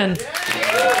Lauriston.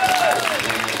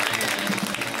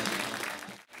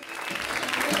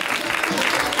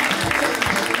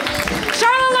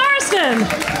 Charla Lauriston!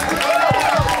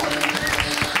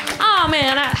 Oh,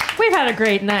 man, we've had a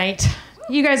great night.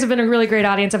 You guys have been a really great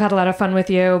audience. I've had a lot of fun with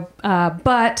you,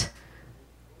 but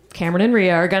Cameron and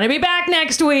Rhea are going to be back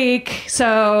next week,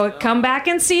 so come back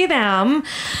and see them.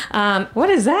 What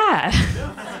is that?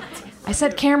 I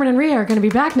said Cameron and Rhea are going to be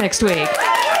back next week.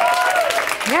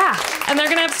 Yeah, and they're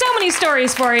going to have so many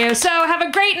stories for you, so have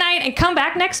a great night and come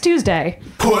back next Tuesday.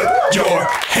 Put your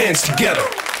hands together.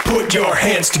 Put your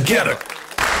hands together.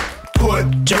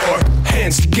 Put your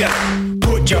hands together.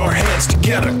 Put your hands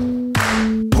together.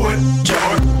 Put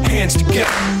your hands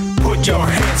together. Put your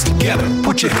hands together.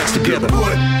 Put your hands together.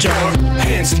 Put your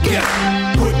hands together.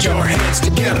 Put your hands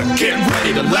together. Get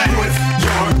ready to laugh. Put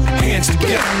your hands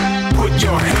together. Put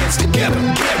your hands together.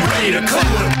 Get ready to clap.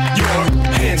 Put your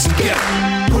hands together.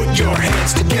 Put your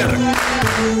hands together.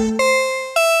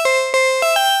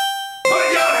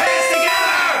 Put your hands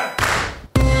together.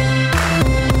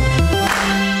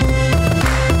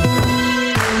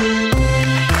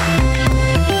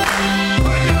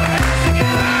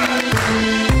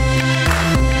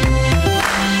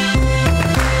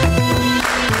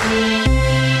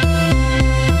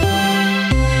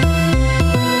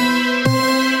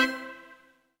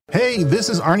 Hey, this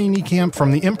is Arnie Niekamp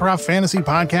from the Improv Fantasy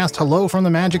Podcast Hello from the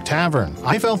Magic Tavern.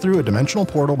 I fell through a dimensional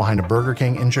portal behind a Burger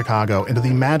King in Chicago into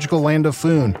the magical land of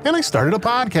Foon, and I started a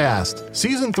podcast.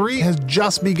 Season 3 has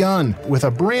just begun with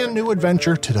a brand new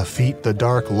adventure to defeat the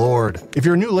Dark Lord. If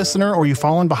you're a new listener or you've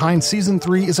fallen behind, Season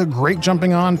 3 is a great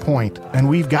jumping on point, and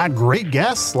we've got great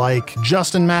guests like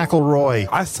Justin McElroy.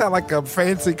 I sound like a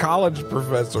fancy college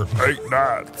professor. 8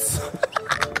 nuts.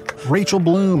 Rachel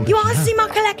Bloom. You want to see my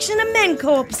collection of men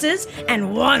corpses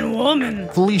and one woman?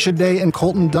 Felicia Day and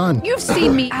Colton Dunn. You've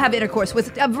seen me have intercourse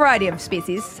with a variety of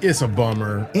species. It's a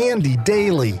bummer. Andy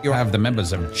Daly. You have the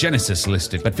members of Genesis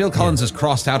listed, but Phil Collins is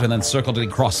crossed out and then circled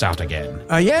and crossed out again.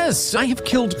 Yes, I have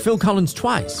killed Phil Collins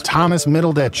twice. Thomas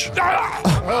Middleditch.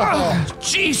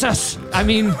 Jesus! I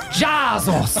mean,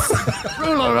 Jesus!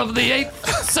 Ruler of the 8th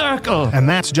Circle. And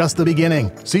that's just the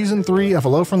beginning. Season 3 of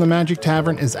Hello from the Magic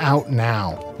Tavern is out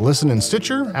now. Listen in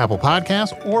Stitcher, Apple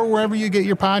Podcasts, or wherever you get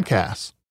your podcasts.